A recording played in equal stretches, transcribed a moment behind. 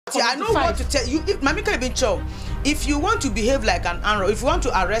I know what to tell you. Mami can even show. If you want to behave like an armed robber, if you want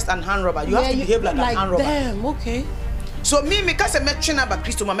to arrest an armed robber, you have to behave like an armed robber. Damn, okay. So me, because I'm and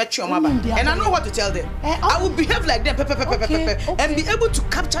I know what to tell them. I will behave like them, and be able to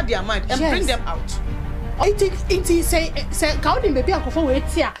capture their mind and bring them out. It say can you maybe go wait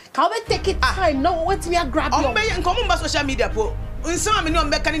here? Can we take it time? No, wait me grab you. On come on social media po. Some me no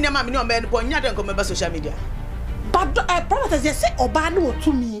make any man me no me po nya dem come social media. But prophet they say oba no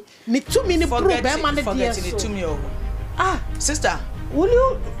to me ni problem man forget it to me. Sister, will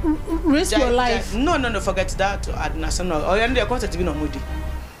you risk your life? No, forget that. No. Oh, and the content be no moody.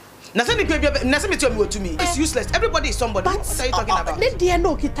 Nothing to me. It's useless. Everybody is somebody. What are you talking about?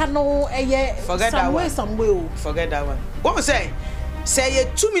 Forget that one. Forget that one. What was say? Say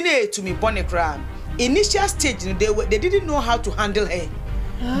 2 minutes to me bonnet crime. Initial stage, they didn't know how to handle her.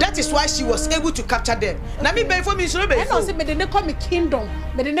 That is why she was able to capture them. Now me before me so be. I know say me they call me kingdom.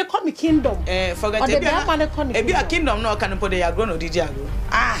 Me they call me kingdom. Forget it. Be a kingdom no can put they are grown or did you go?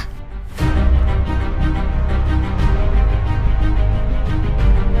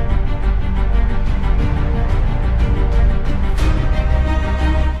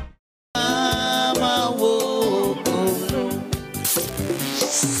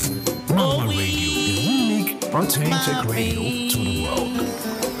 Authentic radio to the world.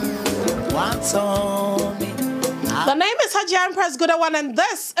 The name is Haji Empress Goodawon, and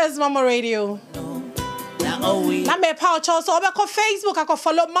this is Mama Radio. Na me pouch also over Facebook. I can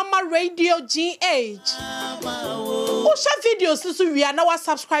follow Mama Radio GH. Who share videos to we are now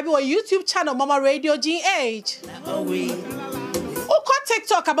subscribe to our YouTube channel Mama Radio GH. Who call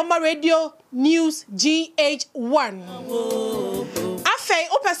TikTok Mama Radio News GH1. Afei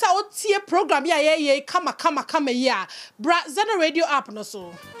o pesa o tie program ya kama ya bra Zena Radio app no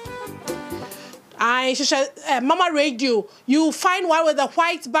so Mama Radio, you find one with a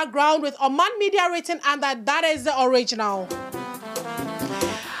white background with Oman Media written and that is the original.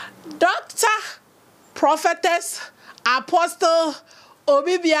 Doctor, prophetess, apostle,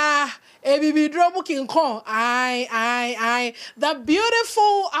 Obibia, Ebibidromu Kinko, the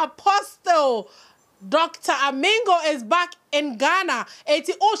beautiful apostle Dr. Amingo is back in Ghana.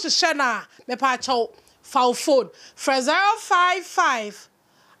 80 Oshana, me pacho, foul phone. For 055,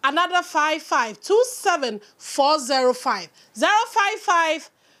 another 55, 27 405.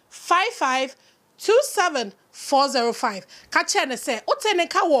 055 55 27 405. Kachene say, Otene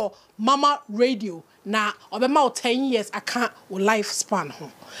kawo Mama Radio. Na obema 10 years I can't lifespan.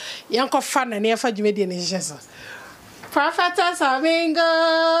 Yanko fan and near for Jimmy and Jesus. Prophetess Amingo.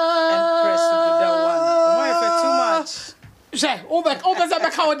 Empress Lupita. Why for too much? Say, over the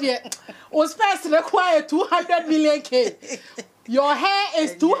account yet. Was first require 200 million K. Your hair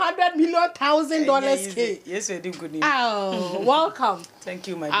is $200 million K. Yes, I do good news. Oh, welcome. Thank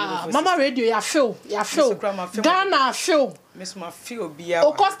you, my beautiful Mama Radio, you feel. Ghana feel. Miss my feel be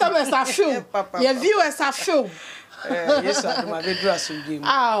our customers are feel. Your viewers are feel. Yes, I do my dress with you.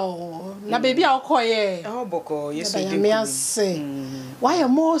 Oh, na baby, I'll call you. Oh, Boko, yes, I do. Why are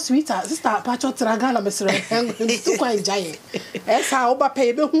more sweeter? Sister Pacho Tragala, Mr. Too quite giant. As how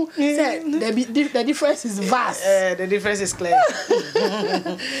pay the difference is vast. The difference is clear.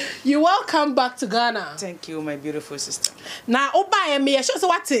 You welcome back to Ghana. Thank you, my beautiful sister. Now, Oba me, I should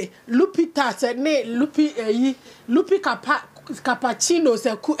what Lupita said, ne, Lupi cappuccino,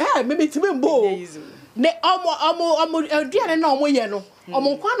 said, maybe it's me. Ne omo aduane na omo ye no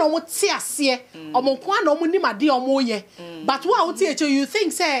omo kwa na omo ti ase omo kwa na omo ni made omo ye but what you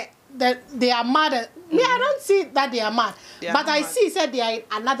think say that they are mad me I don't see that they are mad but I see said they are in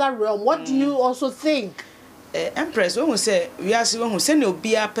another realm. What do you also think? Empress when we say we are when we say no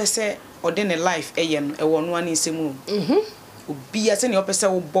bia pese ordinary life ye no e wo no ani nsemu obia say no pese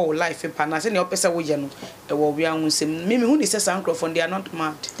wo ball life pa na say no pese wo ye no e wo we an nsemu me hu ni say sankrofon they are not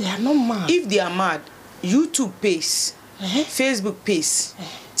mad. If they are mad, YouTube pays, Facebook pays,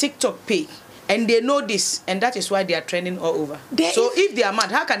 TikTok pay, and they know this, and that is why they are trending all over. So if they are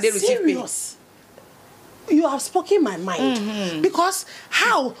mad, how can they receive pay? You have spoken my mind because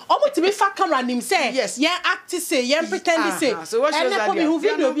how? Almost to be fat camera him say yes, yeah, act say, yeah, pretend to say. So what shows that they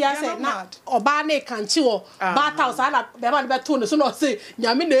video be say na obane kanchi o bathouse ana be man be tone so no say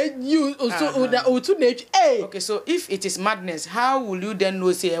nyame na you so na okay, so if it is madness, how will you then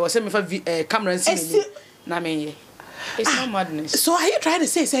know say I was me for camera see na me? It's not madness. So are you trying to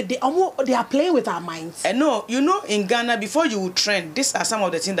say they are playing with our minds? No, you know in Ghana before you will trend, these are some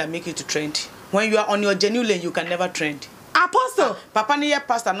of the things that make you to trend. When you are on your genuine lane, you can never trend. Apostle, Papa niya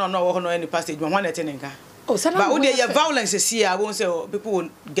pastor no any pastor. You want anything? Oh, so but when your violence is here, I won't say people will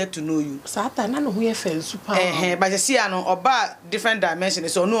get to know you. Sata na no who fe super. But you see no oba different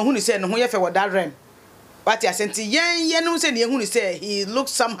dimensions. So no who say no who fe what that realm. But you senti yen no say who say he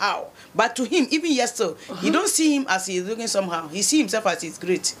looks somehow. But to him, even yesterday, you don't see him as he's looking somehow. He see himself as he's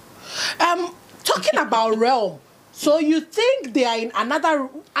great. Talking about realm. So you think they are in another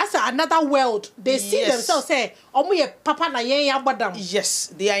world? They see themselves say, papa na yen yabadam.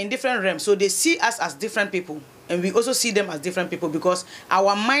 Yes, they are in different realms. So they see us as different people. And we also see them as different people because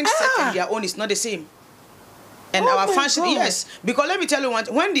our mindset and their own is not the same. And our function, yes. Because let me tell you one,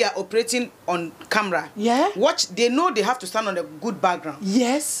 when they are operating on camera, watch, they know they have to stand on a good background.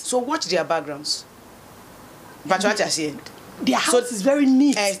 Yes. So watch their backgrounds. But what you're saying? Their house is very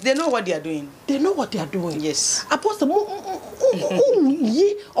neat. They know what they are doing. They know what they are doing. Yes. Apostle,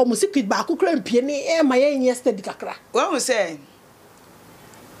 music ba ku kra mpie ne ma yen yesterday kakra. When we say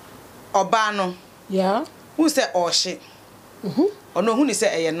Obano, yeah. Who say Oshe? Or no, who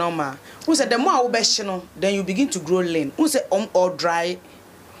say a normal? Who said the more obessional, then you begin to grow lean. Who say or dry?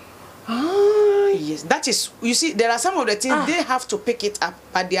 Yes, that is. You see, there are some of the things they have to pick it up,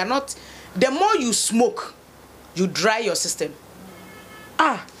 but they are not. The more you smoke, you dry your system.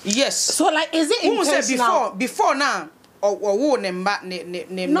 Yes. So like, is it intentional? Before now, or body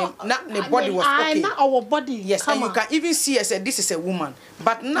was okay. Not our body. Yes, and you can even see as this is a woman.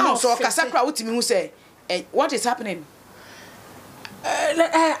 But now, so Kasakra Utimi who say, what is happening?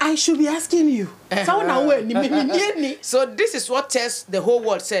 I should be asking you. So this is what tells the whole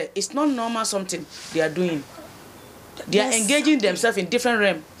world say it's not normal something they are doing. They are engaging themselves in different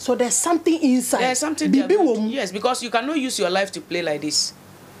realms. So there's something inside. There's something. Yes, because you cannot use your life to play like this.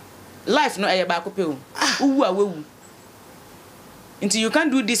 Life no until you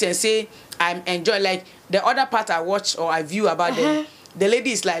can't do this and say I'm enjoying. Like the other part I watch or I view about them, the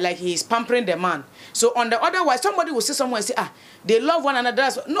lady is like he's pampering the man. So on the other way, somebody will say someone and say they love one another.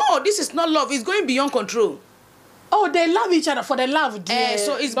 No, this is not love. It's going beyond control. Oh, they love each other for the love.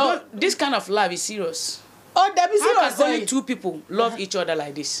 So it's this kind of love is serious. Oh, that is serious. Only two people love each other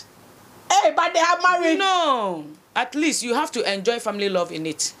like this. Hey, but they are married. No, at least you have to enjoy family love in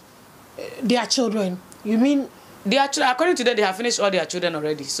it. Their children, you mean? According to them, they have finished all their children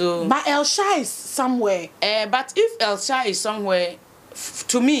already. So, but Elsha is somewhere. But if Elsha is somewhere,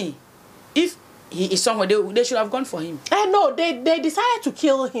 to me, if he is somewhere, they should have gone for him. No, they decided to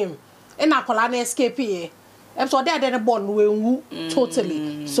kill him. And Akolana escape. So they are then born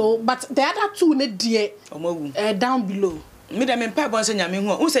totally. So, but the other two down below. Me dem empa bon say nyame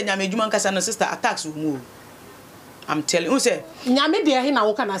hu. Who say nyame djuma nkasa no sister attacks wo. I'm telling you, who say nyame dey here na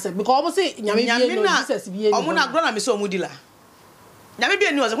wo kana say because omo say nyame be no Jesus be any. Omo na grow na me say omo dila. Nyame be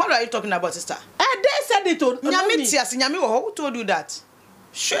any was what are you talking about, sister? They said it to nyame tias nyame wo who told you that?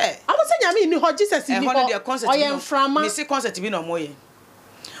 Sure. Omo say nyame ni ho Jesus ni ho. O ye mframa. Me say concert be no moye.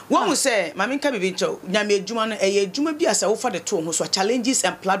 When we say, Mami nka bibi ncho, nyame adwuma no eye adwuma bi asa wo fa de to ho so challenges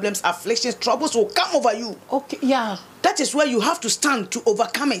and problems, afflictions, troubles will come over you. Okay, yeah. That is where you have to stand to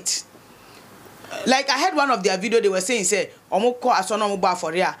overcome it. Like I heard one of their video, they were saying, say,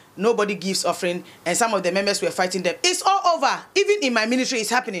 nobody gives offering, and some of the members were fighting them. It's all over. Even in my ministry, it's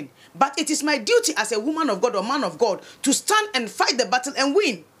happening. But it is my duty as a woman of God or man of God to stand and fight the battle and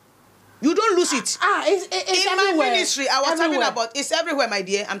win. You don't lose it. It's in everywhere. My ministry, I was talking about, it's everywhere, my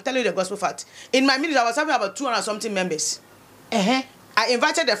dear. I'm telling you the gospel fact. In my ministry, I was having about 200-something members. I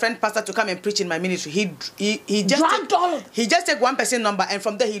invited a friend pastor to come and preach in my ministry. He just took one person number, and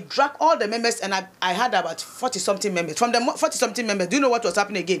from there he dragged all the members, and I had about 40-something members. From the 40-something members, do you know what was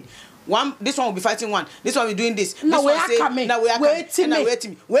happening again? This one will be fighting one. This one will be doing this. Now we are coming. Now we are coming. Now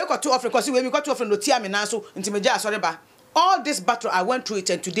waiting. We got two offering because we got two offering. No tia me now so intimeja sorry ba. All this battle I went through it,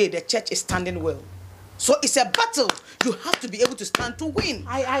 and today the church is standing well. So it's a battle. You have to be able to stand to win.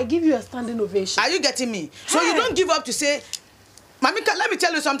 I give you a standing ovation. Are you getting me? So you don't give up to say. Mamika, let me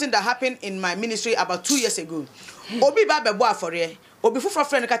tell you something that happened in my ministry about 2 years ago. Obi ba bebo afore. Obi fufu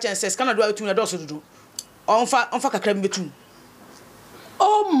friend catch and says, "Can I do it to na do so do?" Onfa kakra betu.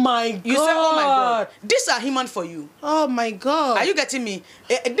 Oh my God. You say, "Oh my God. These are human for you." Oh my God. Are you getting me?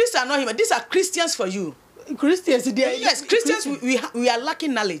 These are not human. These are Christians for you. Christians, yes, Christians. We are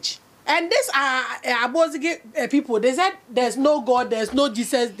lacking knowledge. And these are people. They said there's no God, there's no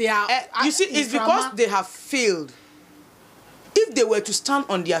Jesus. They are. You see, it's because they have failed. If they were to stand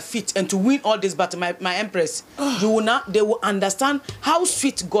on their feet and to win all this battle, my empress, they will understand how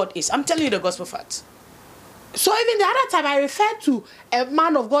sweet God is. I'm telling you the gospel fact. So even the other time I referred to a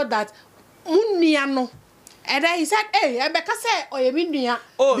man of God that Muniano. And then he said, "Hey, Rebecca said,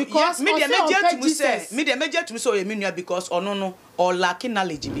 because me the major to me say, because no, or lacking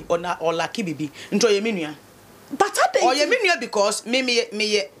knowledge bi or lacking bibi nto ye menua but or ye menua because me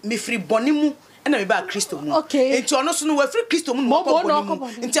free bonimu and me ba Kristo mu okay nti ono so no we free Kristo mu no bonimu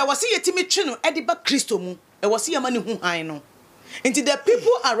nti awase yetimi twi no e de ba Kristo mu e wase ye ma ne hu han no nti the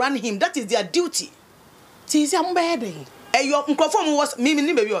people around him that is their duty ti am bad your microphone was me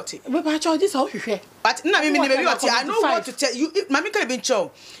ni baby oti this how but na me ni baby oti I know what to tell you mami can be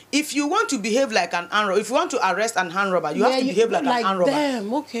show if you want to behave like an armed robber if you want to arrest an armed robber you have to behave like an armed robber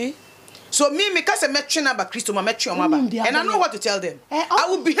them okay so me cause me try na ba Kristo ma try ma ba and I know what to tell them I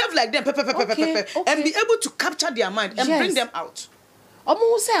will behave like them and be able to capture their mind and bring them out they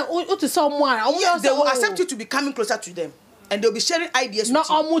will accept you to be coming closer to them and they'll be sharing ideas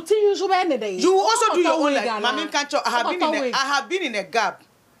with you. You will also do your own like Mami Kancho. I have been in a gap.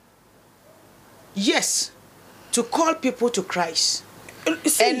 Yes, to call people to Christ.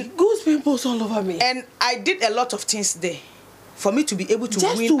 See, and good people all over me. And I did a lot of things there for me to be able to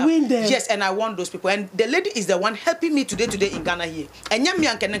win them. Yes, and I won those people. And the lady is the one helping me today in Ghana here. And yami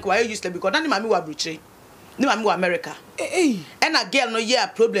ankenenko why useless because nani mami wa Britain, ni mami wa America. And a girl no yeah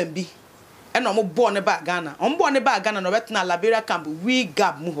problem be. And I'm born about Ghana. I'm born about Ghana. No better na Liberia camp. We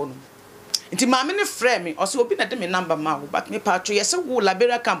gab mu hono. Inti maame ne frɛ me. Ɔso obi na de me number ma wo. But me patro yese wo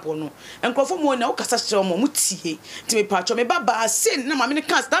Liberia camp no. Enkrofo mo na wo kasa kyerɛ mo mutie. Inti me patro me baba sin na maame ne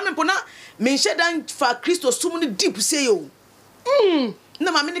kan sta me pona me nhye dan fa Kristo sum ne deep say yo.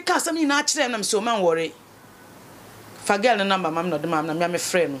 Na maame ne kan sta me na kyerɛ na me so man worry. Fa girl ne number maame no de maame na me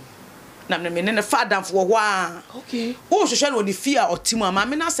frɛ no. Na me ne father for wa okay o hwehwe no the fear otimu ama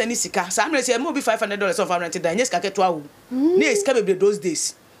me na sani sika sa me say mo be $500 of rent dan yes ka keto awu na esika bebre those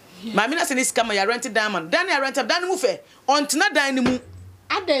days ma me na sani sika ma ya rent diamond dan ya rent dan mu fe ontina dan ni mu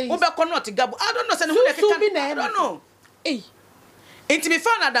adan wo be ko not gabo I don't know sani who dey I don't know enti me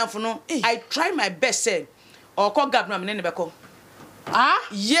fa na dan for no I try my best say or call gab na me ne be ko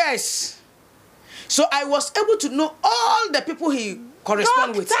yes so I was able to know all the people he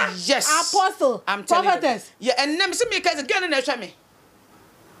correspond with yes apostle I'm telling prophetess you. Yeah and them see me case girl na hwe me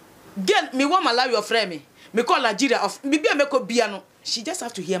girl me want Malawi your friend me call Nigeria of me bia me ko bia no she just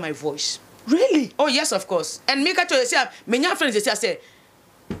have to hear my voice really oh yes of course and me ka to say me nya friends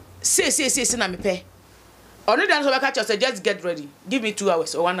say na me pay onu dan so be ka say just get ready give me 2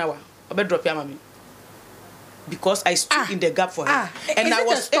 hours or 1 hour obe drop ya mama because I stood in the gap for her and I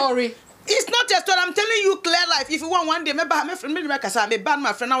was a story it's not a story. I'm telling you clear life. If you want one day, maybe my friend, me kasa, me ban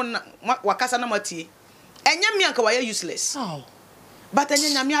my friend now wakasa na mati. Enya mi anka why useless. Oh. But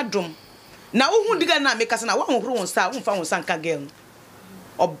enya mi adom. Na wo hu diga na me kasa na wo horo won sa, wo fa won sanka girl.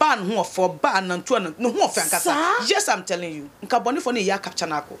 Oban hu of oban na nto na hu of ankasa. Yes, I'm telling you. Nka boni for na ya capture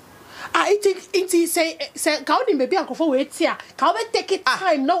na ako. It say ka oni maybe ankofo we tia. Ka we take it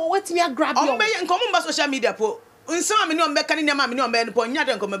time. No what me grab you. Nka mo ba social media po. Some me no mbeka ni ma me no mbe no nya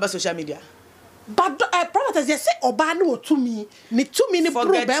de nko meba social media but prophetess you say oba no to me ni prove be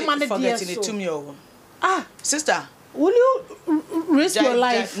man dey so to me sister will you risk your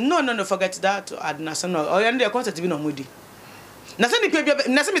life no forget that adna so no o yande concept bi no modi na say ni pe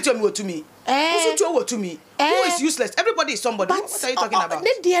na say me to me who to wo to me who is useless everybody is somebody but what are you talking about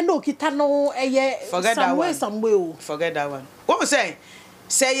ne dey no kita no forget that one forget that one what we say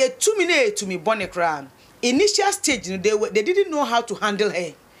you to me na to me bonny crown initial stage they didn't know how to handle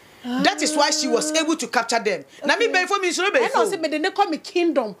her. That is why she was able to capture them. Na me be for me so be. I know say me dey call me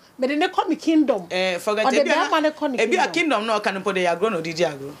kingdom. Forget e be a kingdom no can put dey agro no didi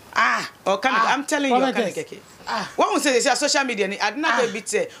agro. Or can I'm telling you can keke. What we say social media ni adna be bit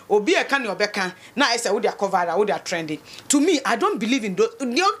say obi e kan obeka na I say we dey cover that we dey trending. To me I don't believe in those.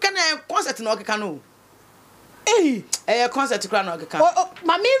 You can concept no okay no. Concept crown okay.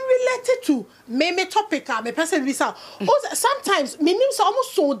 My main related to me topic me person visa. Sometimes me nim so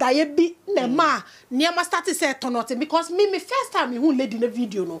almost so that be na ma near ma start say turn out because me first time who lady in the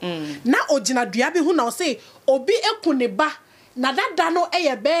video no. Na ogina dua be who now say obi eku ne ba na dada no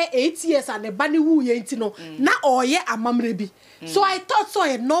be 8 years and ne ba ne wu ye nti no na oye amamre bi. So I thought so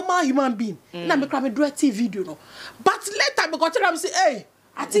a normal human being. Na me kra me do a TV video no. But later me got to say hey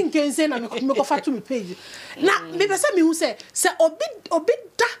I think you say na me go fa to me page. Na me be say me who say obi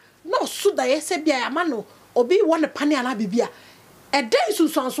da no so da ye say bia ama no obi won pane ana bibia. E dey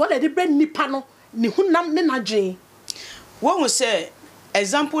susanso na dey brand nipa no ni hunam ne nadwen. When we say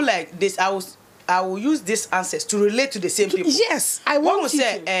example like this I will use these answers to relate to the same people. Yes, I want to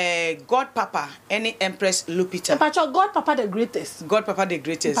say Godpapa any Empress Lupita. But your Godpapa the Greatest. Godpapa the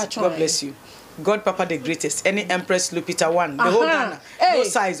Greatest. God bless you. Godpapa the Greatest. Any Empress Lupita one. The whole Ghana. No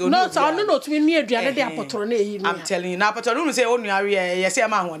size. No, to me near the other day. I'm telling you. Now, but I don't say only area. Yes,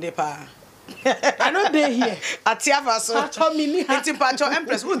 I'm on one day pa. I know they here. Atiafa so. Pacho mini ha. Enti pacho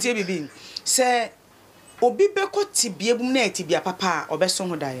Empress won tie bibi. Say obi beko tibie bum na tibia papa obeso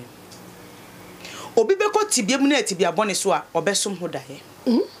ho dae. Obi beko tibie bum na tibia bone so a obeso ho dae.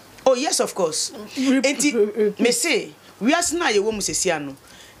 Oh yes, of course. Enti me say we as na ye wo mu sesia no.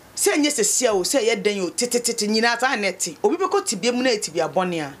 Say nye sesia o say ye dan yo tetetete nyina ta neti. Obi beko tibie bum na tibia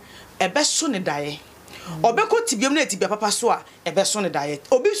bone a ebeso ne dae. Obeko tibiem na tibia papa so a ebeso ne dae.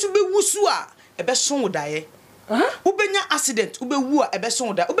 Obi so be wusu a ebeso wo dae. Ubenya accident ubewu a ebeso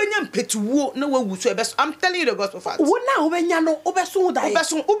wo dae. Ubenya mpetuwo na wawusu ebeso. I'm telling you the gospel fact. Wo na ubenya no obeso wo dae.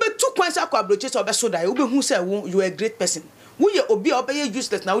 Obeso ubetu kwansa kwa abroche so obeso dae. Ubehu say you are a great person. Wo ye obi a obeye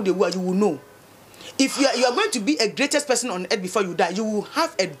useless na wo de wu you will know. If you are going to be a greatest person on earth before you die, you will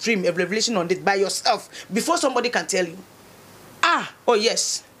have a dream, a revelation on it by yourself before somebody can tell you. Oh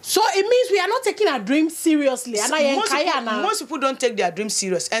yes. So it means we are not taking our dreams seriously. Most people don't take their dreams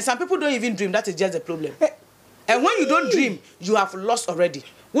serious. And some people don't even dream. That is just the problem. And when you don't dream, you have lost already.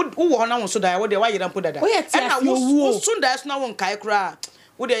 Who so die? What why you don't put that? And who soon dies now on kai kra?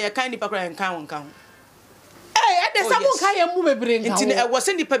 Would they kind of and count? Hey, there's someone can move a brain. I was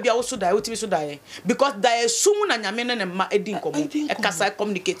in the pebby also die, what so die. Because there is soon and yamen and ma edin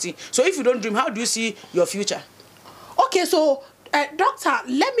communicating. So if you don't dream, how do you see your future? Okay, so doctor,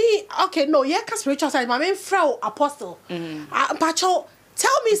 let me. Okay, no, yeah, spiritual side. My main Frau Apostle. Pacho,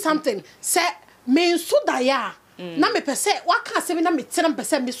 tell me something. Say, me sudaya. Na me pese. What can say me na me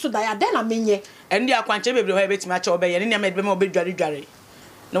 10% me sudaya. Then I mean ye. And the akwanche be be beti macho be. Yeni me be mo be dware.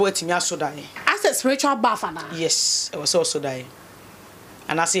 No weti me sudaya. As a spiritual buffer. Yes, it was also sudaya.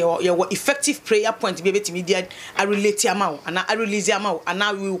 And I say your effective prayer point be beti me dia. I relate amount and I release amount and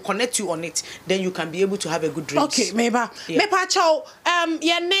I will connect you on it. Then you can be able to have a good dream. Okay, maybe. Me pacho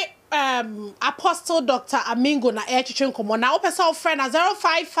yene Apostle Dr. Amingo na teaching komo na opesa friend na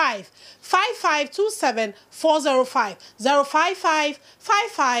 055 5527 405 055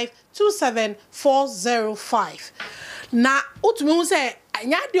 5527 405. Na utumi hu say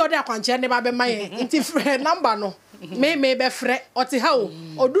nya de ode akwanche ne ba be maye nti friend number no me be frɛ ɔte ha o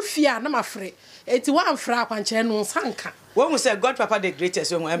odufia na ma frɛ eti wan frɛ akwanche no sanka when we say Godpapa the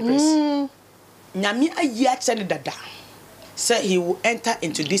Greatest when Empress nyame ayi ache ne dada say he will enter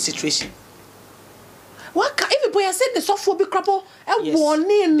into this situation. What can if people say the software be crapple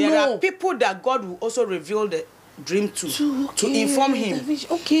warning? There are people that God will also reveal the dream to inform him.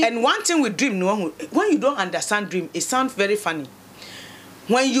 Okay. And one thing with dream, when you don't understand dream, it sounds very funny.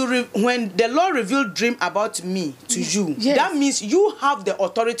 When the Lord revealed dream about me to you, that means you have the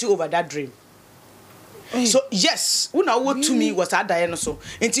authority over that dream. So yes, what to me was that Diana so.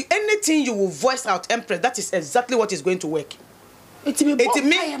 Until anything you will voice out, Empress, that is exactly what is going to work. I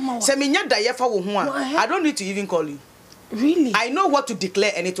don't need to even call you. Really? I know what to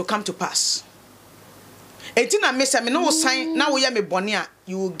declare and it will come to pass. Sign now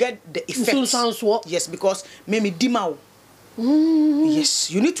you will get the effect. Yes, because maybe dimao.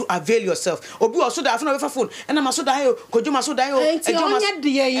 Yes, you need to avail yourself. Obi also da phone phone and I'm also die kojo maso die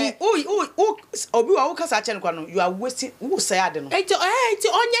obi wa woka sa chen kwa no you are wasting who say ade no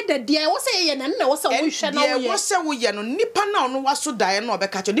onye de dia wo say ye na wo say wo hwe na wo wo say wo ye no nipa na ono waso die no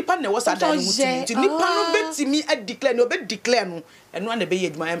obeka cho nipa na wo sa die no mutimi nipa no betimi a declare no be declare no eno na be ye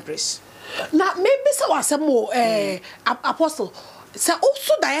duma Empress na maybe say wasemo Apostle. So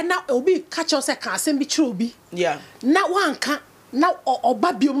also Diana obi catch us can send be true bi. Yeah. Na wanka na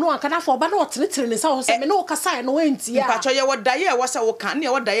oba biom no wanka na for oba na otenetere ne sa say me no kasa no enti ya. Pacho ye wo daye wo say wo kan na ye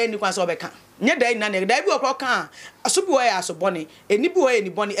wo daye ni kwan say obeka. Nye daye na ne daye bi okro kan aso bi wo ya aso bone eni bi wo ya ni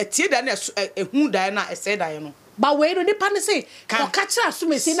bone etie daye na ehu daye na ese daye no. Ba we no nipa ne say o catch aso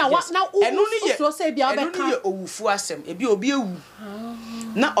me say na wa na o say bia obeka. Enu ye owufu asem ebi obi ewu.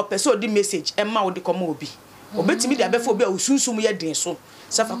 Na opese odi message emma wo de komo obi. Obetimi de abefo bi a osunsum ye den so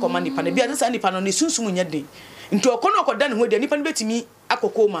safa koma nipa na bia na sa nipa no ne sunsum nya den nti okono okoda ne ho de nipa no betimi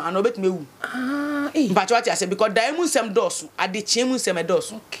akoko ma ana obetimi ewu mpacho ati ase because dai mu nsem doso ade chie mu nsem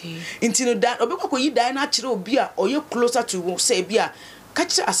doso okay nti no da obekwa yi dai na akire obi a oye closer to say bia ka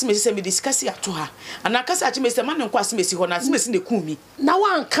kire asemesi se me discuss ato ha ana kasa achi me se ma ne nko asemesi ho na asemesi ne kumi na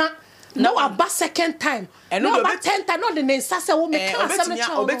wanka now about second time and no about 10 time not the name sasa wo me can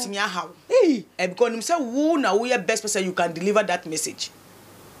obetimi ahaw because him say wo na wo your best person you can deliver that message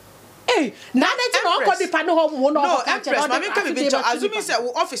na dey no ko di pa no ho no Empress ma me can be assuming say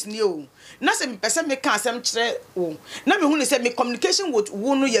wo office ni o na say me person me can asem kire wo na me hu ni say me communication with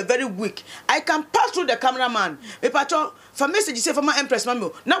wo no you very weak I can pass through the cameraman me pacho for message say for my Empress ma me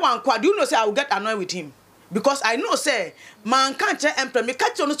na wan kwa do you know say I will get annoyed with him because I know say man can't check Empress me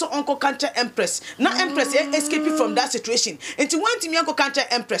catch on so uncle can't check Empress now Empress escape from that situation until one time uncle can't check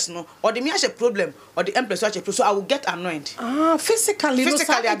Empress no or the me has a problem or the Empress has a problem so I will get annoyed physically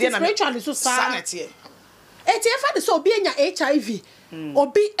spiritually so sanity if I so be enya HIV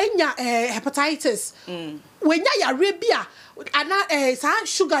obi enya hepatitis when ya rebia ana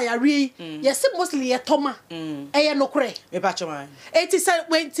sugar ya re yes mostly ye toma no kore me patch man it is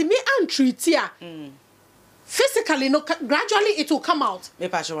when to me and treat ya physically no gradually it will come out me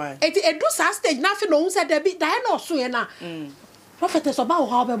patch man it do sa stage na fe no say there be no so ye na prophetess oba ho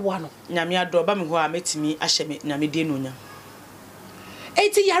how be bo no nyame ado ba me ho a metimi ahye me nyame de no nya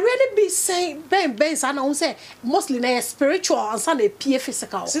eti ya really be saying ben sana who say mostly na spiritual and sana pie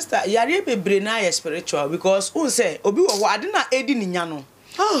physical sister ya re bebre na spiritual because who say obi wo ade na edi ni nya no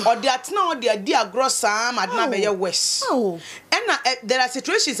or the atna or the adi agro sam adna be ye west and there are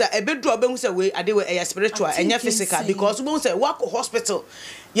situations that e bedu obe hu say we ade we spiritual enya physical because we say work hospital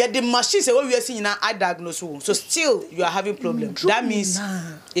yeah the machine say we see na I diagnose so still you are having problem that means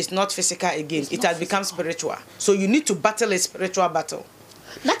it's not physical again it has become spiritual so you need to battle a spiritual battle.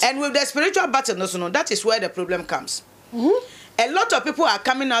 And with the spiritual battle, no, that is where the problem comes. A lot of people are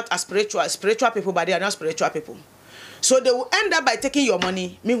coming out as spiritual people, but they are not spiritual people. So they will end up by taking your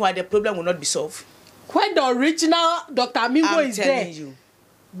money. Meanwhile, the problem will not be solved. When the original Dr. Amingo is there, you,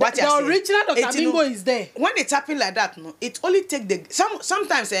 the original Dr. Amingo is there. When it's happening like that, no, it only take the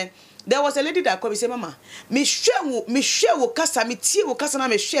sometimes. There was a lady that called me say, Mama, me share wo kasa me tie wo kasa na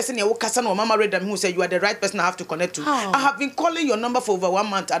me share say wo kasa na Mama read them who say you are the right person I have to connect to. I have been calling your number for over 1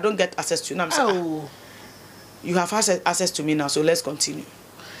 month. I don't get access to you. Now I'm saying, you have access to me now, so let's continue.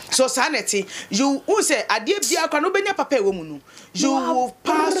 So sanity, you who say adie bia kwa no benya papa e wo mu no. You will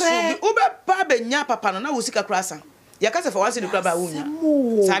pass ube pa benya papa no na wo sika krasa. Ya kasa for one say the club a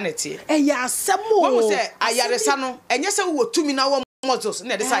wunya. Sanity. Ya asemo. Wo say ayaresa no, enye say wo tumi na wo muscles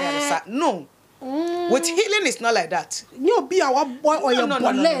no. With healing it's not like that. You be our boy or your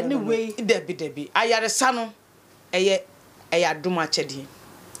bole anyway. Debi. Ayaresa no eye aduma chedi.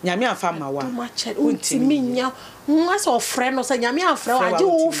 Nyame afa ma wa. Untimi nya. Nwa so frɛ no say nyame afrɛ wa age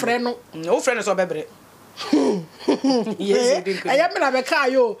wo frɛ no. Wo frɛ no so bebre. Yes, I am na be ka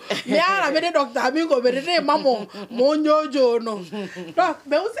yo. Me ara me de Dr. Amingo be de mamo mo nyojo no. Doc,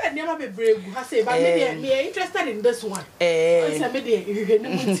 me wo say niam be bregu. Ha say, but me interested in this one. Say me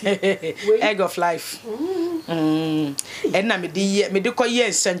de egg of life. And na me de koye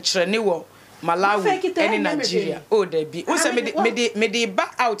nsenkyerene wo Malawi and Nigeria. Oh, there be. Who say me de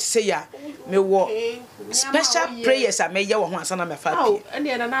back out say ya me wo special prayers I may yaw one sana me fa. Oh, and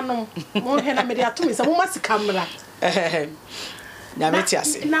then nanom mo he na me de ato me say mo masi camera. Na me ti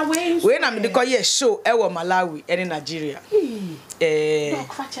ase. Na we na me de koye show e wo Malawi and Nigeria.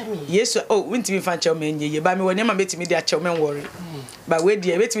 Yes, oh, wintimi fan chew me nye ba me woni ma betimi de achew me worry. But we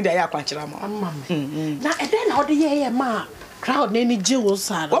dey betimi de ayi akwankyera ma. Na e den na ode ye ma crowd na ni jewels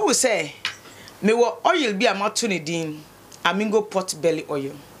sara. What we say? Me wo oil bi amato ne din Amingo pot belly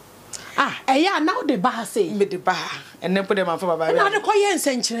oil. Yeah, now the bar say me the bar and then put them on for baba. Na de koye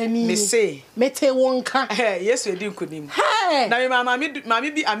nsenkyereni. Me say mete wonka. Yes we din kunim. Na me mama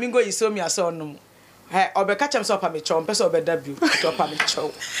bi Amingo yiso me aso no. Obeka chem so pa me chow, pese obeda bi to pa me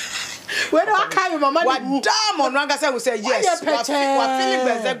chow. Where do I carry mama? What damn on ranga say we say yes. What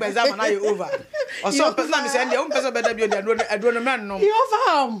feeling bezza na you over. Or so person me say dey person obeda bi o dey no man no. You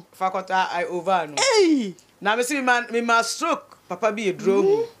over. Fakota I over no. Hey. Na me see me ma stroke papa bi e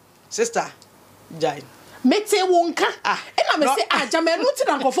dro. Sister Jai mete wonka e na me say ajamenu ti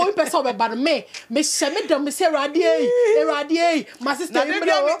na nkofo mi pese obeba me she me dem me say erade my sister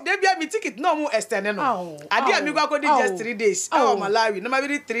they be me ticket no mo extend no ade ami gwa ko just 3 days Malawi na ma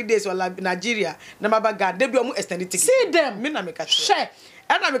be 3 days or Nigeria na ma ba Ghana they be mo extend ticket see them me na me catch share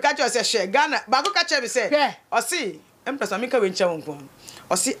e na me catch say share Ghana ba ko catch me say o see Empress Amika we ncha wonko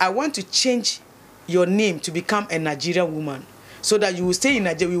o see I want to change your name to become a Nigerian woman so that you will stay in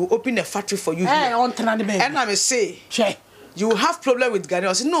Nigeria. We will open a factory for you here. And I may say, you will have problem with Ghanaian.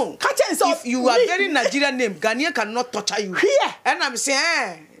 I say, no. If you are very Nigerian name, Ghanaian cannot torture you. Here. And I'm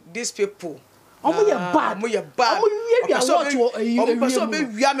saying, these people. Omo ye bad. Omo ye bad. Omo ye bi awot wo you. Omo person be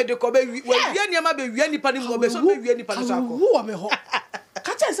wia me de ko be wia ni ma be wia ni pa ni mo be so be wia ni pa so akọ. Wo me ho.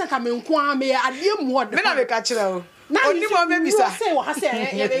 Ka chen se ka me nko a me ade mu ode. Me na me ka kire o. Oni mo me bisa. Say wa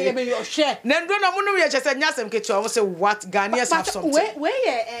say ye be your share. Na ndo na mo no ye chese nyasem ke cho say what Ghanaians have something. We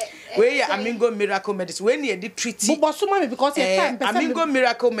we Amingo miracle medicine. We need to treat me because Amingo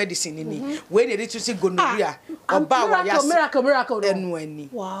miracle medicine ni. We need to treat gonorrhea. Oba wa yas miracle enwani.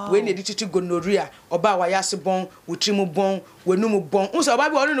 We need to treat gonorrhea. Oba wa yas bon, wutrimu bon, wenumu bon. Unsa oba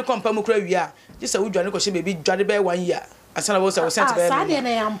bi onu no kompa mu kra wi a. Just say udwane ko she baby dwade be 1 year. Asana was sent be. Sad na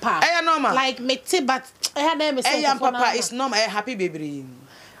yampa. Normal. Like meti but na me say papa is normal. Happy baby.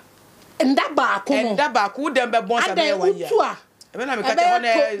 Ndaba ko dem be bon sa be 1 year. Ebe na me ka te ho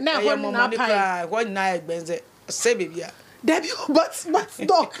na e mo money cry. Ho na egbenze. Say baby. Debbie, but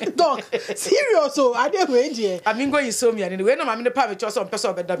dog, serious so I dey wait here. I mean go insomnia ni we no ma me pa me cho so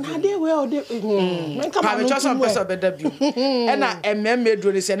person be dabi. I dey wait o dey. Pa me cho so person be dabi. E na emme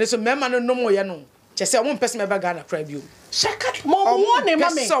duro ni se ne so mema no no mo ye no. Che se o person me ba Ghana cry bi o. Shaka mo warning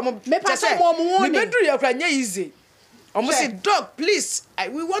mama. Me pa say mo warning. Me bedru ye kra nya easy. Almost say, dog, please,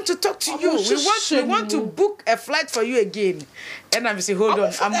 we want to talk to you. We want to book a flight for you again. And I'm saying, hold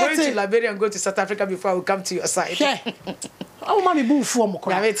on. I'm going to Liberia and go to South Africa before I will come to your side. Oh, mommy, boo for me.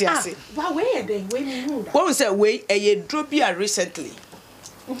 But where they? One said, wait, a drobia recently.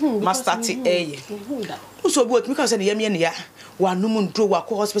 Master T. So, what because the Yemenia, one woman drove a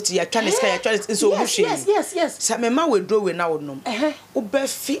hospital, you're trying to sky, so yes. Some man will draw when now. No,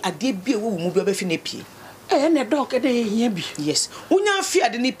 Obefi, a dear beer will move your beefy. And a dog a day here. Yes. When you fear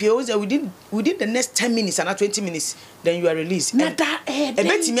the nipples within the next 10 minutes and 20 minutes, then you are released. And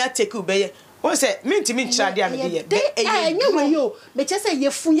bet me I take you by one say, mean to me, child, I you may just say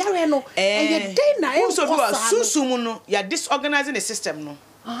you're Fuyareno and your day now. So you are so soon, you are disorganizing the system. No,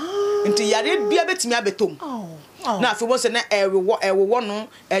 until you are be a bit me a betum. Now, if you want to air one,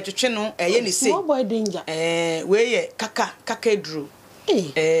 to channel, any say, boy danger. Where kaka drew.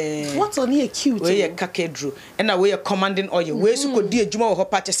 What's on here cute? We cathedral, and now we are commanding oil. We so could dear Juma or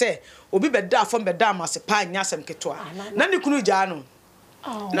Patch say, Obi beda from Bedam as a pine yasam ketua. Nani kunu jano.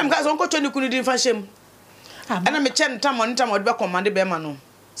 And I'm guys uncle Tony couldn't do fashion. And I'm a chen time on time would be commanded by Mano.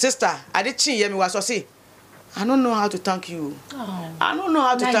 Sister, I did chin yemi was say. I don't know how to thank you. I don't know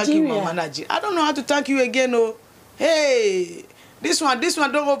how to thank you, Mama Naji. I don't know how to thank you again. Oh, hey, this one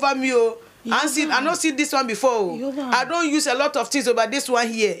don't over me. Oh. I don't see this one before. I don't use a lot of things, but this one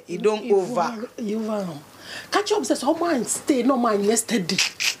here, it don't over. Catch up, says, oh, mine stay, no mine yesterday.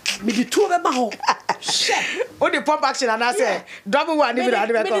 Maybe 2 of them. What the pump action, and I say, double one, even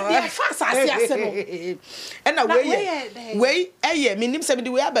I fast, I say, and away, wait, meaning 70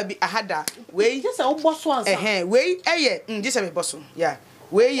 way, baby, I had that. Wait, just a boss one, wait, this is a boss, yeah,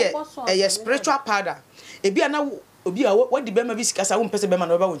 wait, a spiritual powder. It be now. Obi what the bema bisika sa won pese bema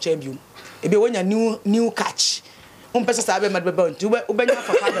na oba won champion e be wonya new catch won pese sa bema beba nti obenya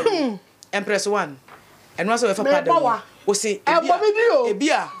fa father Empress 1 eno so we fa father o say e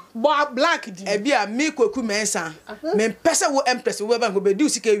bia black di e bia me kwaku mensa me pese wo Empress wo beba go be di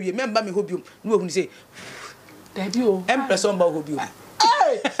usika wie me mba me hobium no ohun say daddy o Empress on ba hobium eh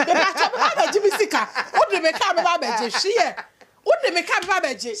e ba cha ba ji bisika o de me ka me ba be je hie What me ka ba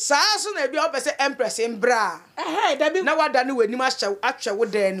beje saa so na bia opese Empress mbra dabi na wada ne wani ma atwe wo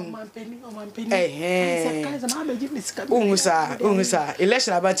dan nu omanpeni say ma beje bisika unsa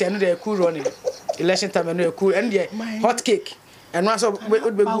election about no dey cool running election time no dey cool and the hot cake and one so we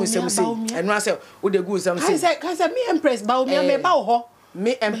be go say and one say we dey go say me Empress ba omi me ba ho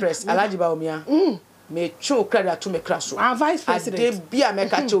me Empress Alhaji ba omi me cho credit to me crash vice president ade bia me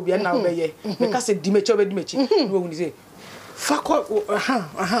ka che obi na wo be ye me ka say di me che obi di me chi no wo ni say Fako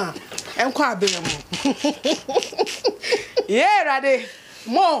Enko abere mo. Yeah, ready.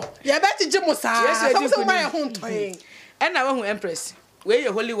 Mo, you better jimu sa. Yes, so my home toy. And I want Empress. Where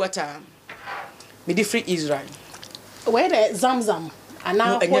your holy water? Me di free Israel. Where the Zamzam? And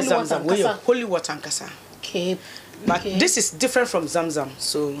now holy Zamzam. Where your holy water nkasa. Okay. But this is different from Zamzam.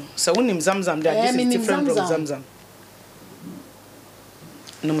 So when him Zamzam there, this is different from Zamzam.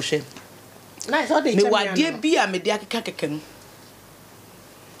 No mo shame. Nice, all the me wade bia me dia keka no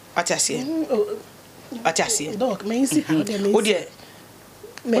atiase dog me see how they me o de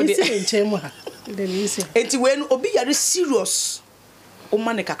see nchemu ha de me see enti we no obi yare serious o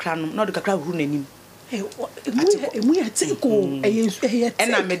ma ne kakra no na o de kakra huru nanim emu ya tiko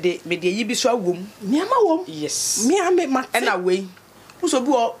ena me de yi bi so awom me ama wom yes me ame ma ena we so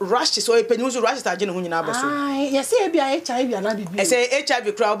bi o rush so e penyu so rush ta je ne ho nyina abaso yes e bia HIV ana bibi e say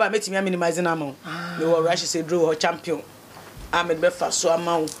HIV crowd ba metimi minimize na ma me wo rush say draw ho champion amed be fa so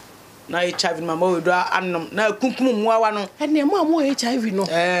ama na HIV mama we do anom na kunkum muawa no ene mo HIV no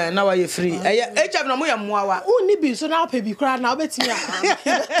na wa ye free HIV no mo ye muawa oni bi so na opa bi kra na obetimi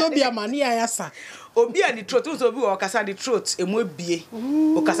to bia mani ya sa obi a the throat so obi o kasa the throat emu ebie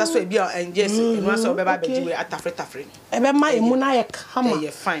o kasa so ebie and yes enu asa obeba beji we atafre ebe ma emu na ye kama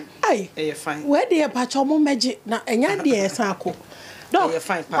e fine e fine we dey pacho mo meji na enya dey san ko e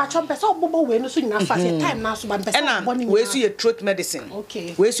fine pacho pese obobo we no so nyina fa time na so ba pese obobo we so ye throat medicine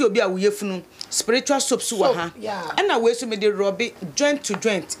we so obi a we yefunu spiritual soaps wa ha ena we so me dey rub joint to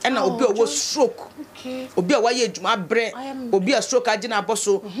joint ena obi o wo stroke obi a wa ye adwuma bre obi a stroke agina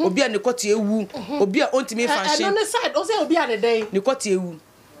aboso obi a ne kote ewu obi a ontimi fanshi on the side o say obi a the day ne kote ewu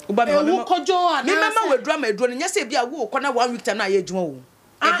oba me mama we drama edro ne nyase bia wo kona 1 week time na ye adwuma wo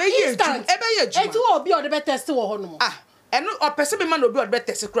ebe ye adwuma eti obi o de be test wo ho no eno o person be man obi o de be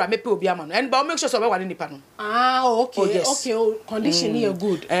test kura me pe obi ama no and ba make sure so be wale nipa no okay condition here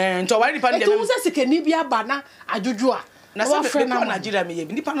good nto wale nipa dem etu se sikeni bia ba na adwudwu a na se be na Nigeria me ye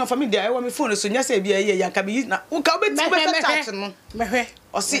nipa no family dey I me phone so nyase bia ye yanka be na wo ka obeti be chat no mehwe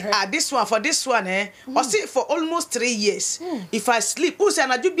o see this one for this one o see for almost 3 years if I sleep who say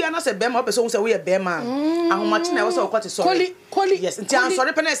anaju bia na se be ma o person who say we be ma ahomachi na wo say o kwate so yes nti an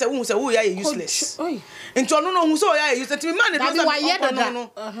sorry pe na say who say we are useless nti ono no who say we are useless nti me man dey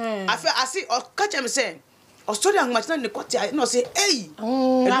no I see o catch am say o story ahomachi na ne kwate no say hey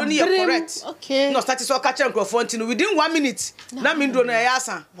no need correct no start so catch am crofo nti within 1 minute na me ndro no e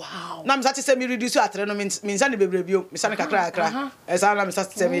asa wow na me start say me reduce atre no me nsa ne bebrebe me sa ne kakra esa na me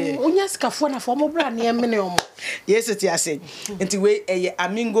start say me onya skafo na fo mo bra na e mene omo yes it ya say nti we eye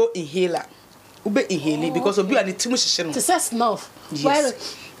amingo inhaler ube inhale because obi a ne timu hihye no to say snuff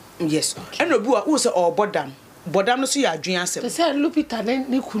yes and obi a wo say o bodam no so ya adwen asem to say Lupita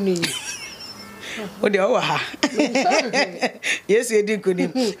ne kunu o de o ha yes e di kunu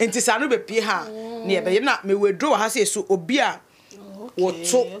nti sa no be pie ha ne e be na me withdraw ha say so obi a wo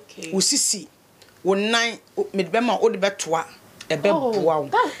to wo sisi wo nan me be ma o de betoa e be boa wo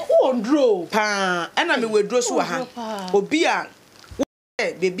o ndro pa na me withdraw so ha obi a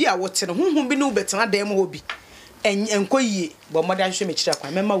baby a wote no honhom bi no betena dan mo obi enkoyie bo moda hwe me kira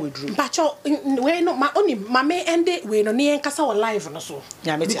kwa mema wedru pacho we no ma oni ma me ende we no ne enkasa wo live no so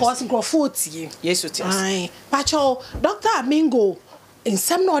because grofo tie yes it is ai pacho Dr. Amingo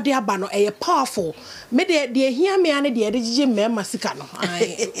nsem no de aba no e powerful me de hia me ane de gije mema sika no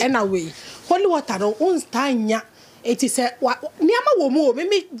ai ena we holy water no unstanya eti se niama wo mu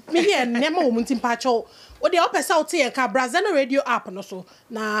me here niama wo mu ntimpacho o de opesa o tie ka Brazil radio app no so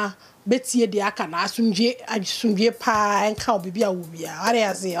na betie de aka na asumdwe pa enka obibi a wo bia are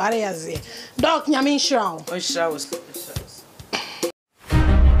yaze doc nyame nshira o